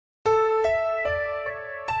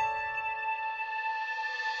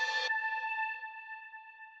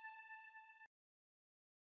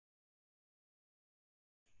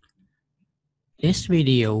This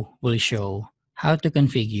video will show how to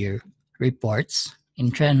configure reports in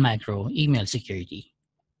Trend Micro Email Security.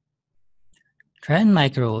 Trend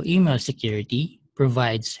Micro Email Security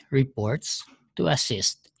provides reports to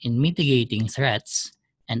assist in mitigating threats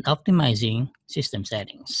and optimizing system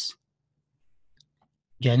settings.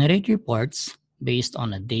 Generate reports based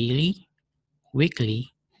on a daily, weekly,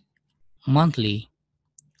 monthly,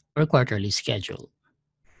 or quarterly schedule.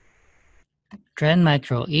 Trend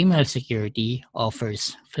Micro Email Security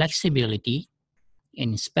offers flexibility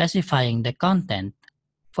in specifying the content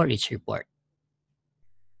for each report.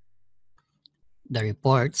 The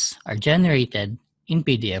reports are generated in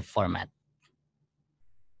PDF format.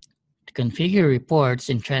 To configure reports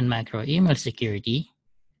in Trend Micro Email Security,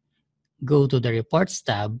 go to the Reports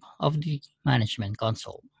tab of the Management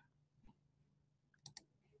Console.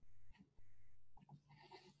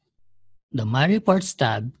 The My Reports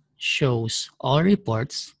tab shows all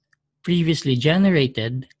reports previously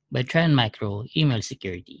generated by Trend Micro Email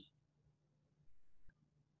Security.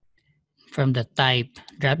 From the Type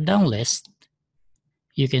drop-down list,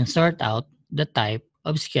 you can sort out the type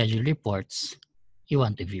of scheduled reports you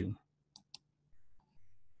want to view.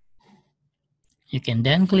 You can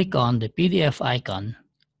then click on the PDF icon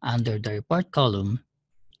under the Report column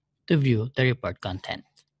to view the report content.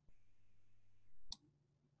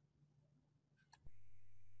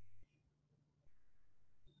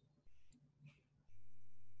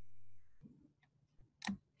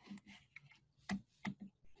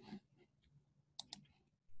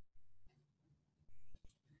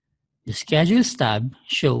 The Schedules tab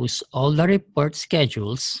shows all the report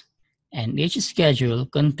schedules, and each schedule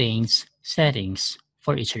contains settings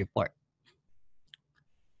for each report.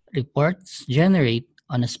 Reports generate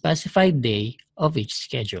on a specified day of each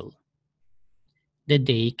schedule. The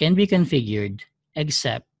day can be configured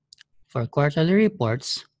except for quarterly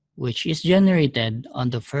reports, which is generated on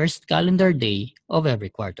the first calendar day of every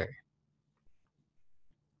quarter.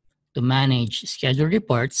 To manage scheduled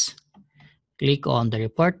reports, click on the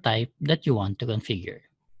report type that you want to configure.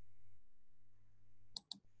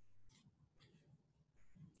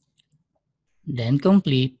 Then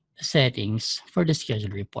complete the settings for the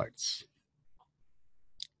scheduled reports.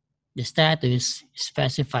 The status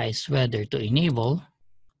specifies whether to enable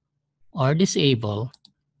or disable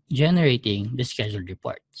generating the scheduled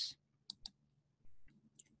reports.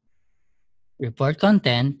 Report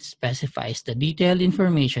content specifies the detailed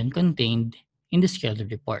information contained in the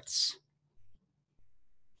scheduled reports.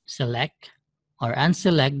 Select or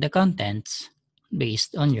unselect the contents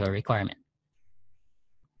based on your requirement.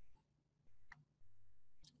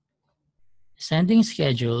 Sending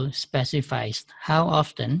schedule specifies how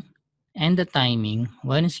often and the timing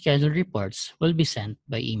when scheduled reports will be sent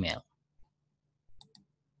by email.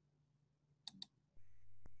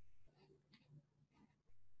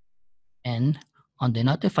 And on the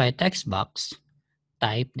Notify text box,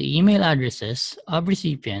 type the email addresses of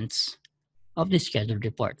recipients of the scheduled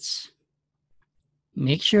reports.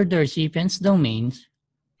 Make sure the recipient's domains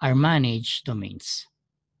are managed domains.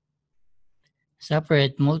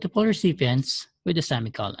 Separate multiple recipients with a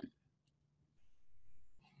semicolon.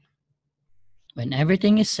 When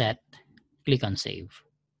everything is set, click on Save.